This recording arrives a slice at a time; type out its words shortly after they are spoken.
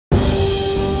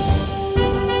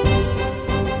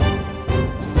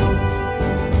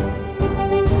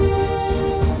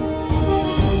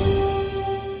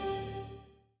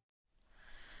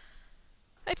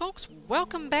folks,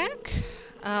 welcome back.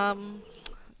 Now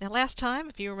last time,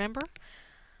 if you remember,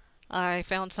 I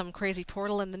found some crazy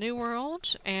portal in the New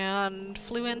World and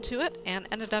flew into it and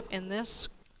ended up in this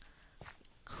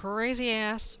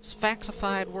crazy-ass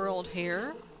faxified world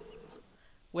here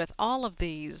with all of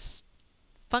these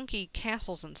funky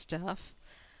castles and stuff.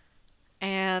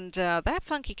 And that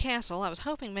funky castle, I was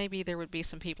hoping maybe there would be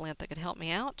some people in it that could help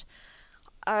me out.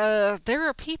 There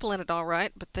are people in it all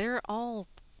right, but they're all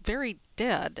very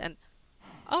dead, and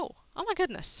oh my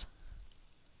goodness.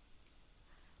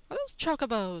 Are those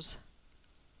chocobos?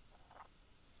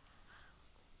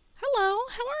 Hello,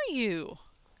 how are you?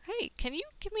 Hey, can you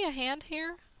give me a hand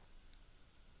here?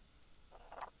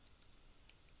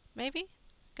 Maybe?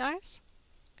 Guys?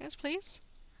 Guys, please?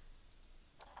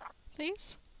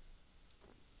 Please?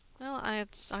 Well, I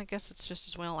guess it's just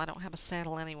as well I don't have a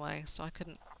saddle anyway, so I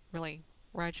couldn't really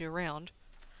ride you around.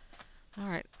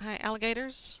 Alright, hi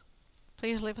alligators.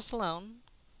 Please leave us alone.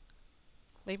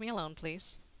 Leave me alone,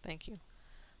 please. Thank you.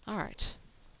 Alright.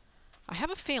 I have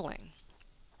a feeling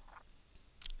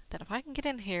that if I can get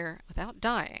in here without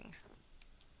dying,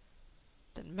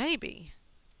 then maybe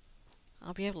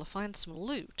I'll be able to find some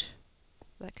loot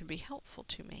that could be helpful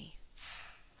to me.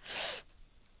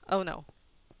 Oh no.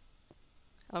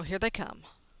 Oh, here they come.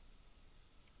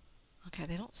 Okay,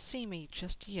 they don't see me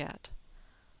just yet.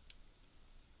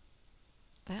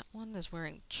 That one is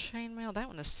wearing chainmail. That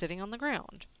one is sitting on the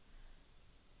ground.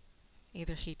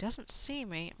 Either he doesn't see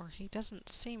me or he doesn't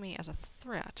see me as a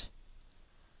threat.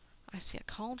 I see a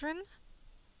cauldron.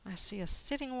 I see a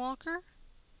sitting walker.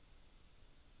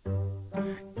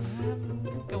 Alright,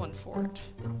 I'm going for it.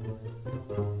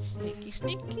 Sneaky,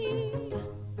 sneaky.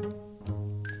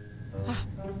 Ah.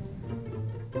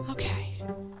 Okay.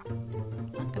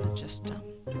 I'm gonna just,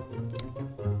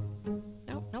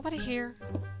 nope, nobody here.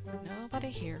 Nobody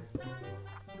here.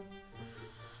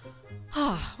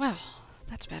 Ah, well,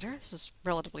 that's better. This is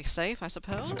relatively safe, I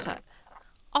suppose.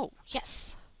 Oh,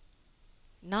 yes!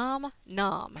 Nom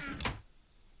nom.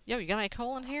 Yo, you got any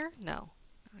coal in here? No.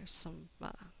 There's some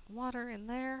water in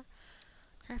there.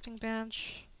 Crafting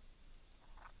bench.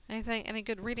 Anything, any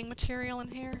good reading material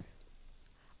in here?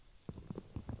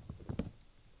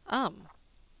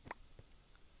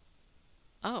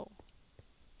 Oh.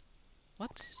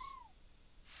 What's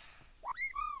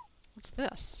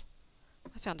this?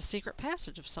 I found a secret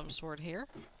passage of some sort here.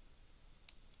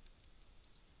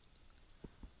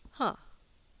 Huh.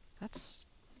 That's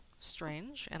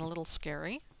strange and a little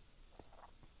scary.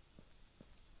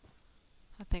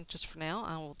 I think just for now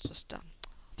I will just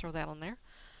throw that on there.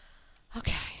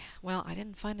 Okay. Well, I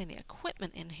didn't find any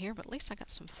equipment in here, but at least I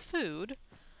got some food,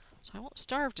 so I won't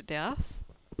starve to death.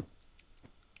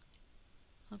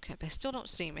 Okay, they still don't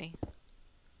see me.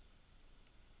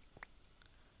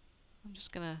 I'm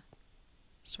just gonna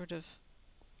sort of...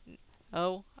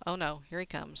 Oh no, here he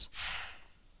comes.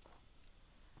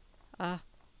 Help!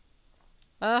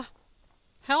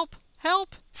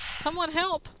 Help! Someone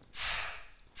help!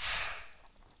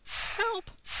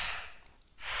 Help!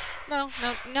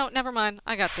 No, never mind.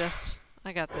 I got this.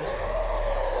 I got this.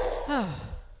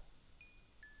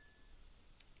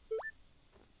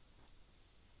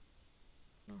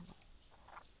 Normal.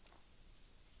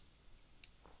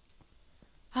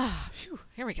 Phew,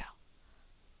 here we go.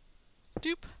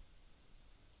 Doop.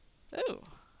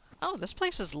 Oh, this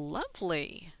place is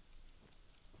lovely.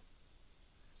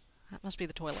 That must be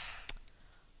the toilet.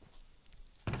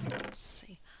 Let's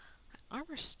see.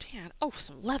 Armor stand. Oh,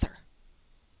 some leather.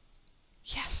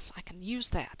 Yes, I can use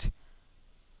that.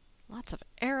 Lots of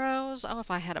arrows. Oh,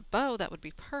 if I had a bow, that would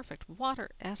be perfect. Water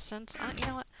essence. You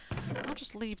know what? I'll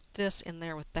just leave this in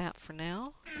there with that for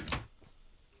now.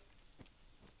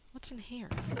 What's in here?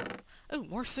 Oh,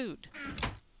 more food.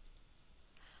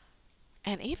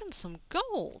 And even some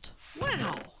gold.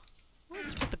 Wow.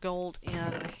 Let's put the gold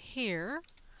in here.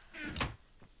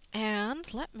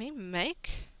 And let me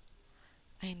make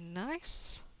a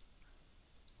nice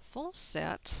full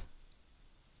set.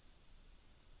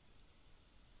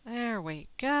 There we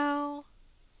go.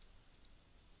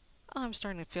 I'm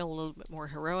starting to feel a little bit more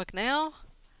heroic now.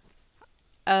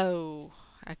 Oh,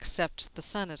 except the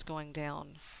sun is going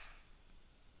down.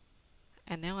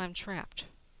 And now I'm trapped.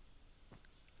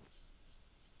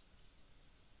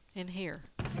 In here.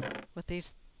 With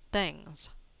these things.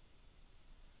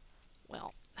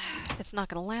 Well, it's not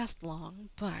going to last long,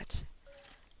 but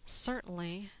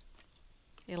certainly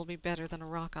it'll be better than a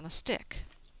rock on a stick.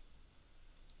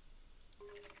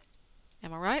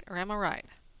 Am I right, or am I right?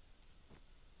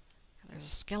 There's a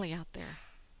skelly out there.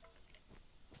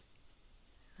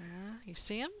 You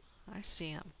see him? I see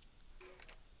him.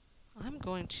 I'm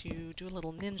going to do a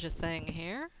little ninja thing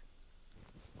here.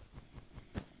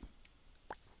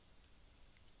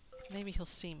 Maybe he'll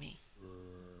see me.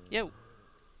 Yo!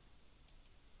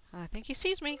 I think he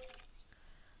sees me.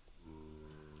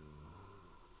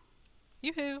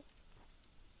 Yoo-hoo!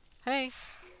 Hey!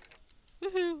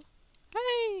 Woohoo!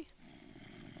 Hey!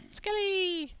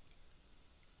 Skelly!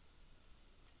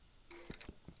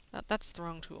 That's the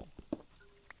wrong tool.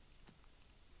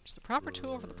 It's the proper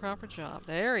tool for the proper job.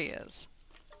 There he is.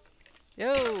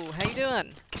 Yo! How you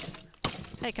doing?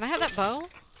 Hey, can I have that bow?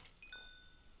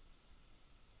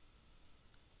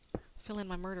 Fill in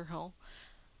my murder hole.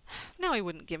 No, he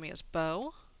wouldn't give me his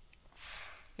bow.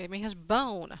 He gave me his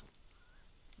bone.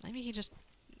 Maybe he just...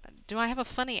 Do I have a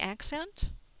funny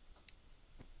accent?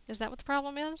 Is that what the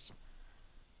problem is?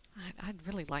 I'd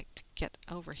really like to get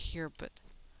over here, but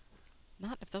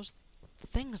not if those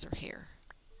things are here.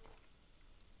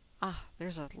 Ah,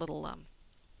 there's a little,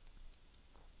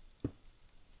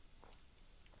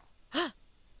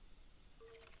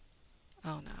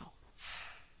 Oh, no.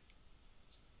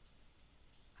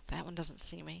 That one doesn't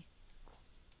see me.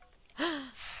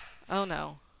 Oh,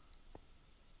 no.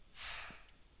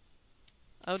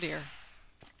 Oh, dear.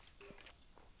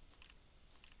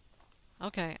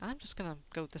 Okay, I'm just gonna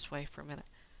go this way for a minute.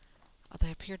 Oh,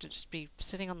 they appear to just be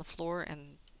sitting on the floor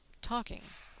and talking.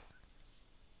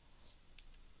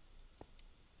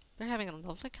 They're having a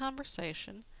lovely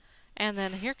conversation. And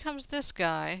then here comes this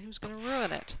guy who's gonna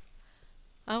ruin it.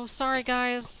 Oh, sorry,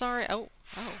 guys. Sorry. Oh.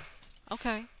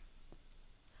 Okay.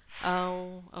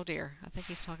 Oh dear. I think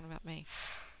he's talking about me.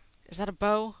 Is that a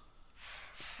bow?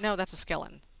 No, that's a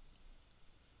skeleton.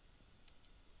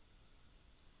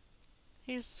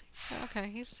 He's okay.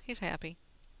 He's happy.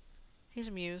 He's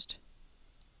amused.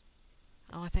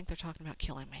 Oh, I think they're talking about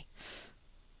killing me.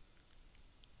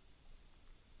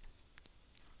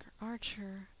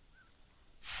 Archer.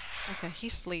 Okay,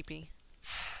 he's sleepy.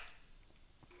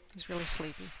 He's really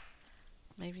sleepy.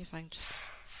 Maybe if I can just...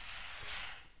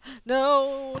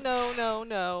 No!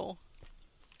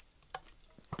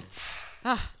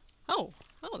 Ah! Oh,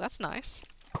 that's nice.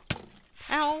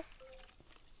 Ow!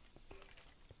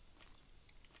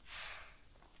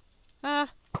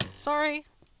 Sorry.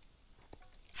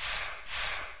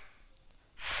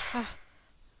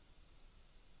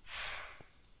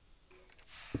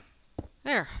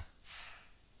 There.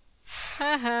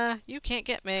 Haha, you can't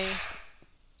get me.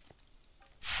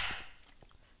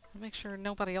 I'll make sure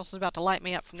nobody else is about to light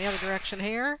me up from the other direction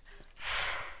here.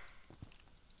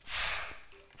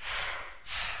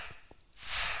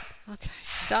 Okay,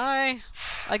 die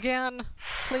again,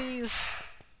 please.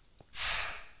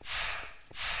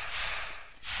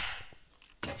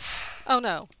 Oh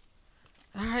no.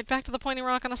 Alright, back to the pointy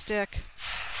rock on a stick.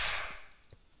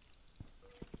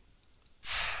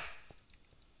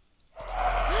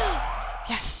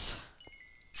 Yes!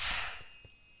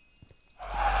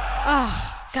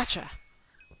 Ah, gotcha.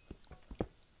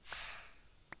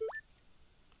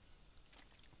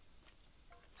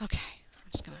 Okay,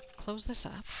 I'm just gonna close this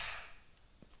up.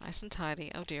 Nice and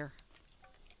tidy. Oh dear.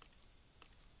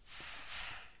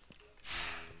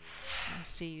 I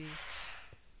see.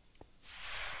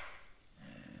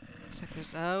 Looks like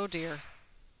there's... Oh dear.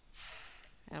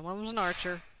 And one was an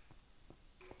archer.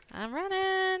 I'm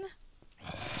running!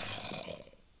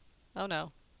 Oh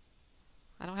no.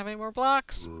 I don't have any more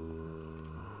blocks.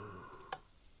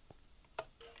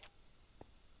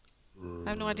 I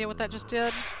have no idea what that just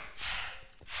did.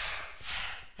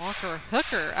 Walker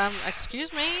hooker.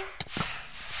 Excuse me?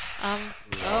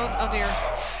 Oh dear.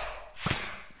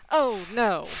 Oh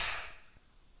no.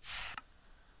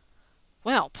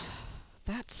 Welp.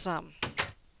 That's,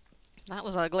 that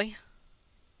was ugly.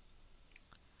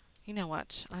 You know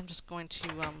what? I'm just going to,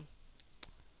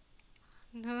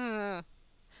 No!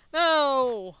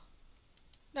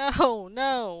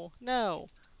 No! No!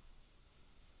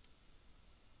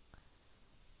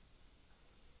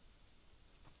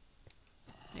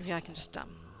 Maybe I can just, there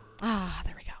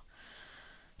we go.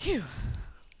 Phew!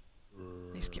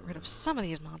 At least get rid of some of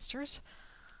these monsters.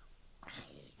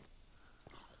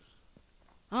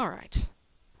 Alright.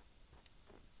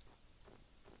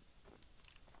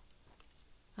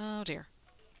 Oh dear.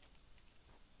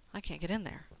 I can't get in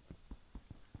there.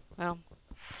 Well,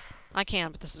 I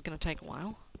can, but this is going to take a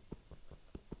while.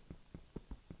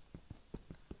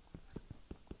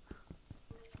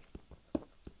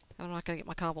 I'm not going to get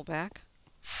my cobble back.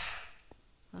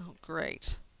 Oh,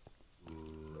 great.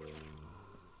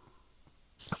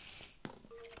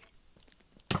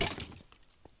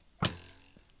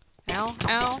 Ow,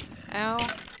 ow, ow.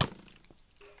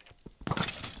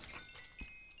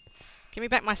 Give me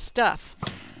back my stuff.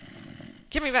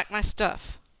 Give me back my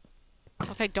stuff.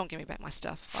 Okay, don't give me back my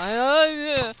stuff.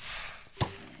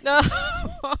 No!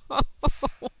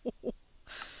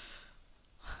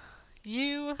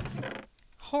 You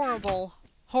horrible,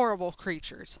 horrible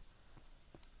creatures.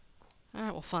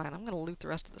 Alright, well fine. I'm going to loot the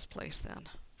rest of this place then.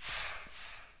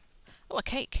 Oh, a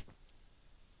cake.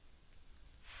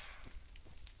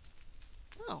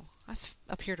 Oh, I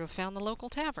appear to have found the local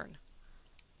tavern.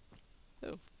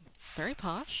 Oh, very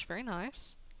posh, very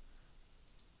nice.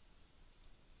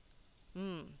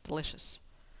 Mmm, delicious.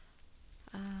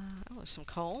 Oh, there's some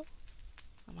coal.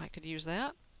 I might could use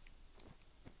that.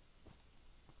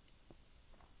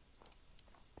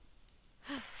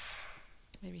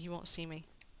 Maybe he won't see me.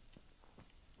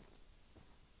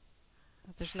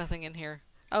 There's nothing in here.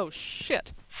 Oh,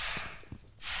 shit!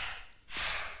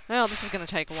 Well, this is gonna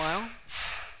take a while.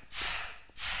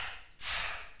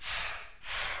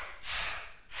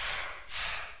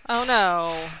 Oh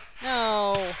no!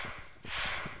 No!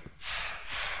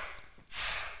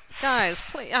 Guys,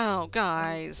 please! Oh,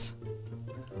 guys!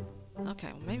 Okay,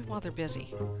 well maybe while they're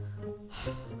busy.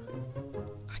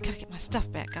 I gotta get my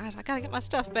stuff back, guys. I gotta get my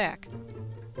stuff back.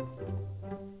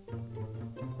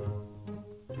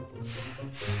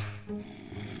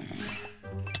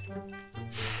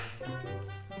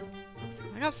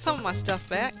 I got some of my stuff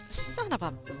back. Son of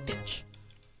a bitch.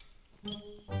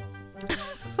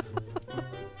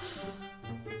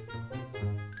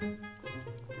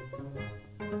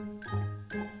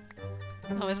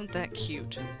 Oh, isn't that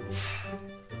cute?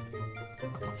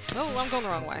 Oh, I'm going the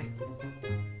wrong way.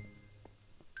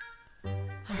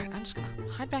 Alright, I'm just gonna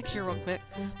hide back here real quick.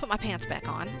 Put my pants back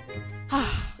on.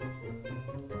 Oh,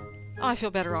 I feel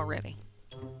better already.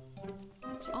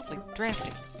 It's awfully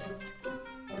drafty.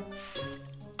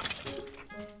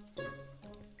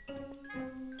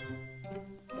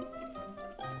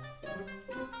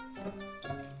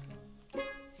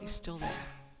 He's still there.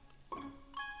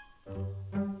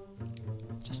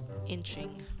 Just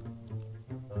inching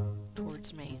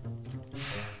towards me.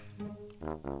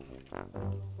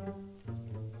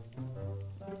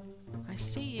 I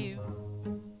see you.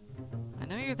 I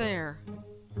know you're there.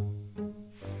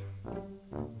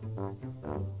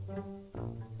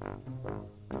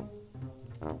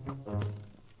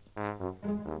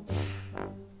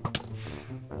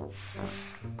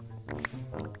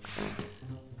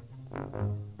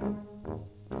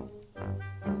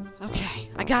 Okay,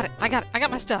 I got it. I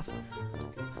got my stuff.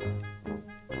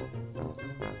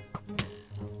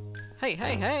 Hey,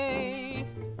 hey, hey!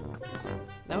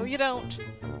 No, you don't.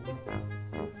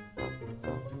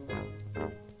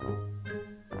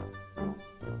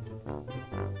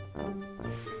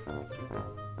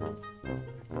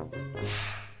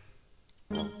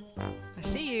 I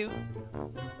see you.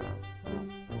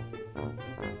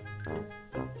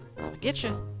 I'm gonna get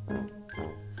you.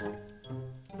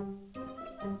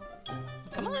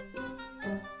 Come on.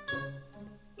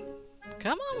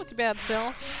 Come on with your bad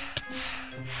self.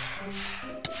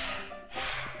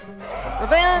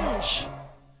 Revenge!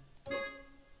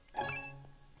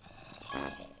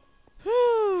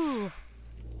 Whew!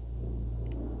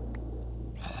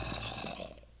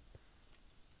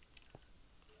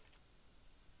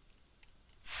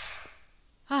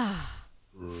 Ah.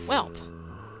 Well.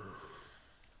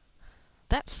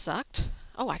 That sucked.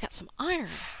 Oh, I got some iron.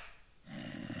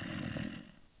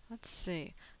 Let's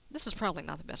see. This is probably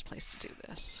not the best place to do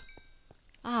this.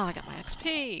 Ah, I got my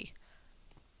XP.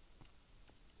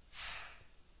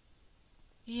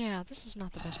 Yeah, this is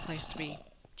not the best place to be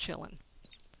chilling.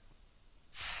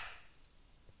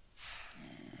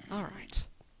 Alright.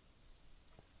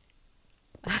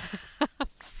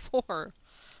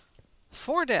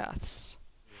 Four deaths.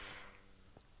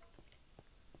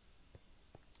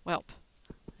 Welp.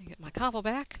 I get my cobble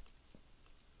back.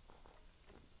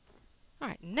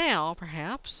 Alright, now,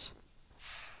 perhaps...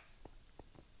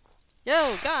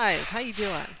 Yo, guys, how you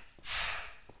doing?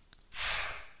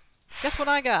 Guess what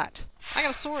I got? I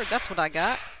got a sword, that's what I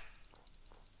got.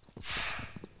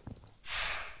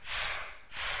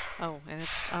 Oh, and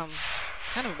it's,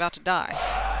 kind of about to die.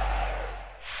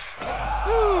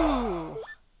 Ooh!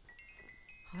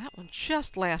 Well, that one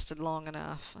just lasted long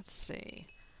enough. Let's see.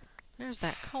 There's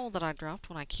that coal that I dropped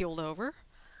when I keeled over.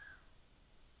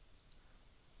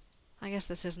 I guess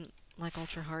this isn't like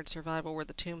Ultra Hard Survival where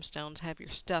the tombstones have your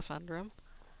stuff under them.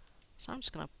 So I'm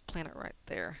just going to plant it right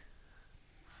there.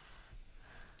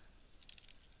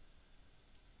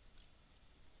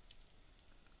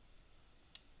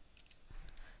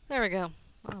 There we go.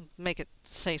 I'll make it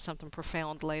say something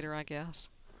profound later, I guess.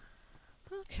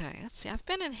 Okay, let's see. I've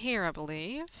been in here, I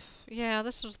believe. Yeah,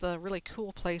 this was the really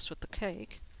cool place with the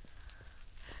cake.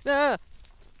 Ah!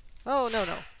 Oh, no,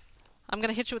 no. I'm going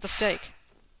to hit you with a stake.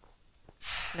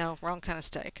 No, wrong kind of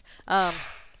stake. There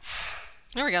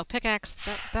we go. Pickaxe.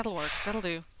 That'll work. That'll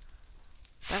do.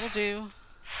 That'll do.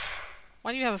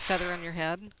 Why do you have a feather on your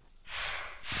head?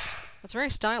 That's very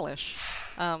stylish.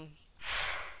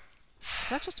 Is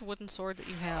that just a wooden sword that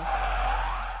you have?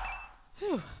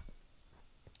 Whew.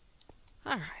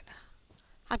 Alright.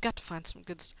 I've got to find some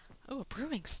good... Oh, a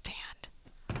brewing stand.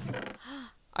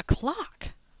 A clock.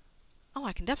 Oh,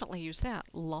 I can definitely use that.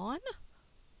 Lawn?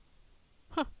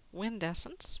 Huh. Wind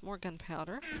essence. More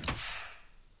gunpowder.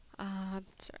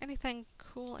 Is there anything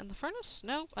cool in the furnace?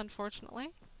 Nope, unfortunately.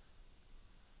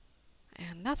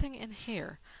 And nothing in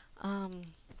here. I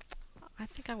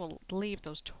think I will leave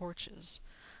those torches,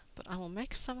 but I will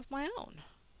make some of my own.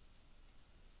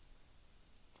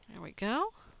 There we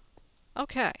go.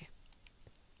 Okay.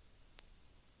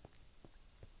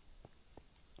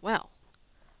 Well,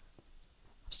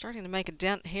 I'm starting to make a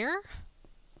dent here.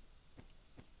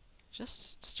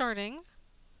 Just starting.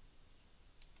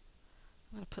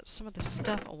 I'm going to put some of this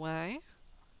stuff away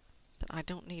that I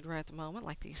don't need right at the moment,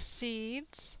 like these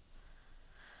seeds.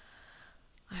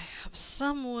 I have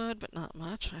some wood, but not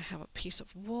much. I have a piece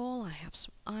of wool, I have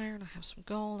some iron, I have some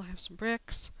gold, I have some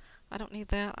bricks. I don't need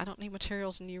that. I don't need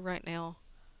materials in you right now.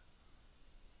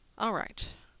 Alright.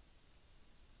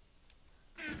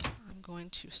 I'm going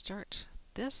to start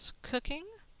this cooking.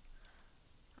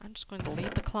 I'm just going to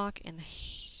leave the clock in...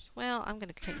 Well, I'm going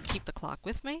to keep the clock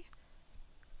with me,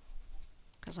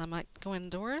 because I might go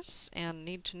indoors and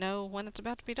need to know when it's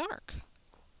about to be dark.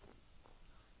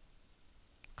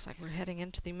 Looks like we're heading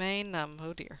into the main,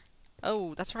 oh dear.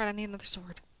 Oh, that's right, I need another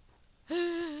sword.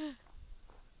 You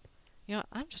know,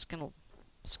 I'm just gonna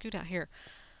scoot out here.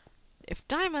 If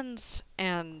diamonds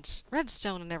and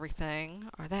redstone and everything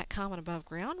are that common above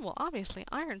ground, well, obviously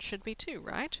iron should be too,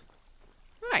 right?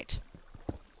 Right.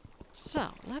 So,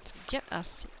 let's get us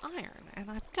some iron.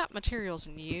 And I've got materials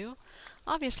in you.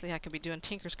 Obviously, I could be doing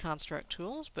Tinker's Construct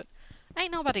tools, but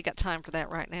ain't nobody got time for that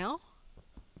right now.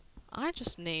 I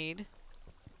just need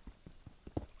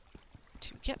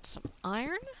to get some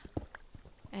iron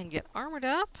and get armored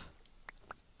up.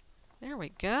 There we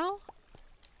go.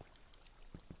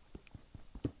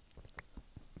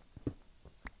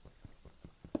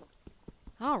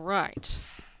 All right.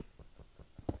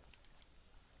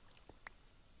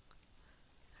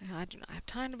 I do not have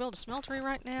time to build a smeltery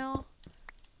right now.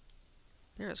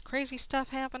 There is crazy stuff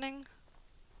happening.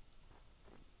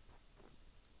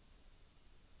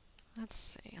 Let's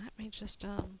see. Let me just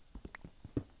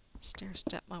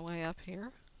stair-step my way up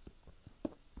here.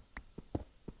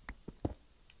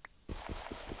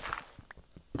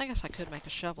 I guess I could make a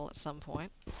shovel at some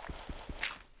point.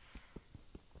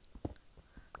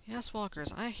 Yes,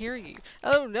 walkers, I hear you.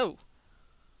 Oh, no!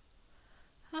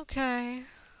 Okay.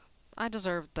 I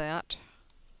deserved that.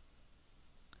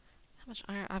 How much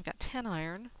iron? I've got 10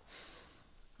 iron.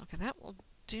 Okay, that will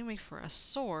do me for a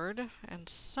sword and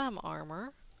some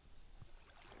armor.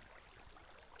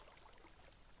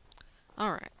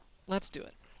 Alright, let's do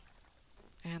it.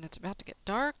 And it's about to get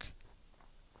dark.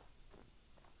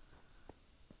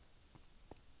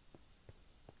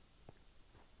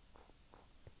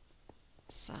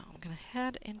 So, I'm going to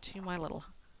head into my little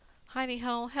hidey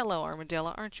hole. Hello,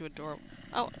 Armadillo. Aren't you adorable?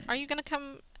 Oh, are you going to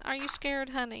come? Are you scared,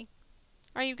 honey?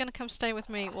 Are you going to come stay with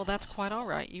me? Well, that's quite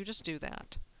alright. You just do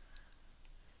that.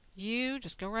 You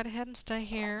just go right ahead and stay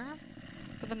here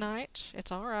for the night.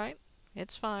 It's alright.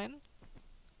 It's fine.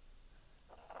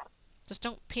 Just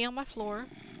don't pee on my floor.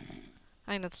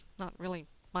 I mean, it's not really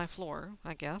my floor,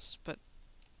 I guess, but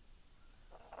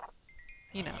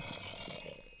you know.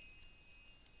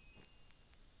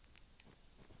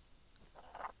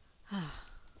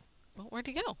 Well, where'd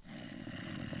he go?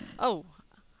 Oh.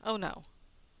 Oh, no.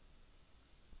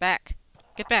 Back.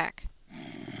 Get back.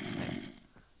 Wait.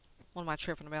 What am I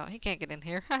tripping about? He can't get in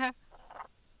here.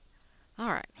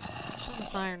 Alright. Put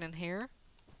this iron in here.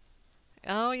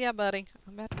 Oh, yeah, buddy.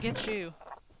 I'm about to get you.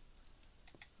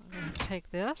 I'm going to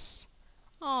take this.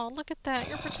 Oh, look at that.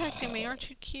 You're protecting me. Aren't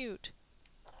you cute?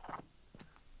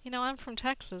 You know, I'm from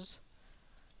Texas.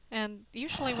 And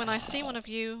usually when I see one of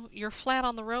you, you're flat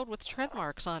on the road with tread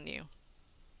marks on you.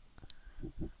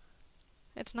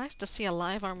 It's nice to see a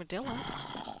live armadillo.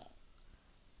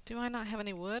 Do I not have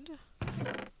any wood?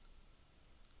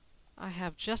 I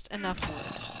have just enough wood.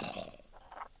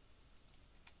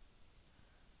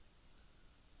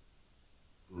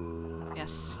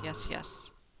 Yes, yes,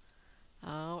 yes.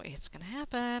 Oh, it's gonna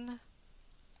happen.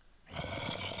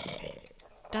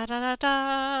 Da da da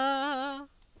da!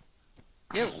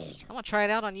 Yo, I'm gonna try it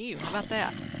out on you. How about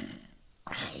that?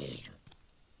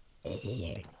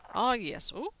 Oh,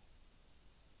 yes. Ooh.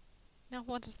 Now,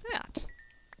 what is that?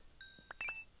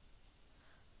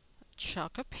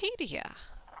 Chocopedia.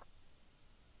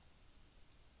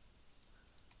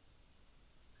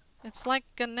 It's like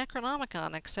a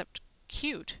Necronomicon, except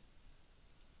cute.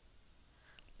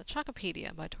 The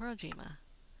Chocopedia by Torojima.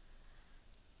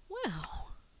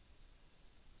 Well.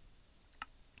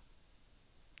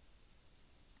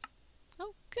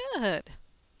 Oh, good.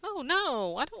 Oh,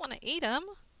 no, I don't want to eat them.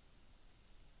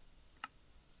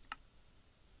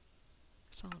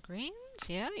 It's all greens?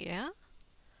 Yeah, yeah.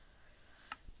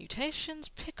 Mutations,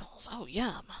 pickles. Oh,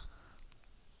 yum.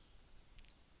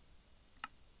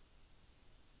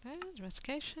 And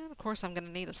domestication. Of course, I'm going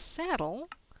to need a saddle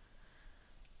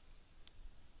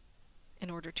in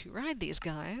order to ride these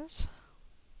guys.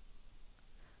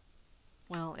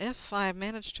 Well, if I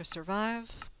manage to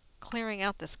survive clearing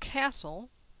out this castle,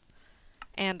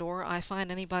 and/or I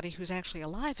find anybody who's actually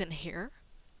alive in here,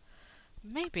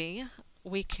 maybe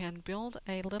we can build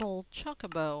a little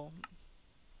chocobo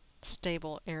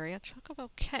stable area.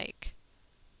 Chocobo cake.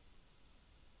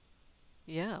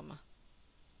 Yum.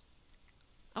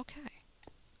 Okay.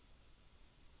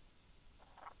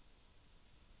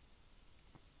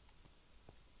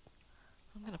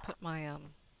 I'm going to put my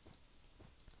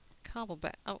cobble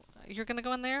back. Oh, you're going to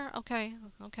go in there? Okay.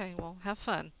 Okay, well, have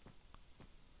fun.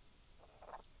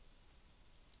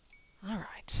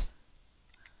 Alright.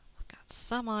 I've got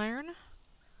some iron.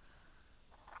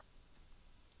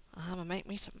 I'm going to make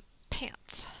me some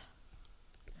pants.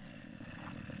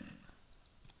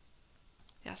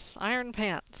 Yes, iron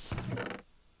pants.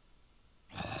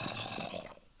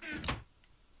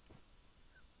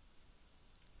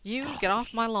 You get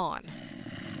off my lawn.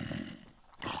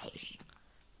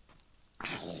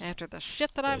 After the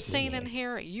shit that I've seen in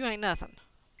here, you ain't nothing.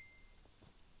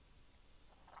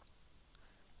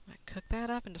 I cook that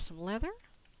up into some leather.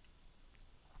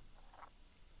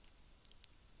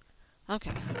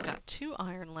 Okay, I've got 2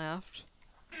 iron left.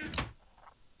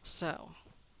 So,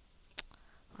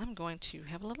 I'm going to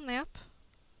have a little nap.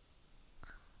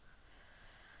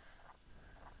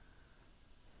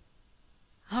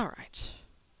 Alright.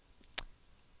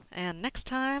 And next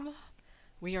time,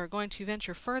 we are going to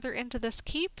venture further into this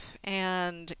keep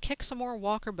and kick some more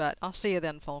Walker butt. I'll see you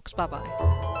then, folks. Bye-bye.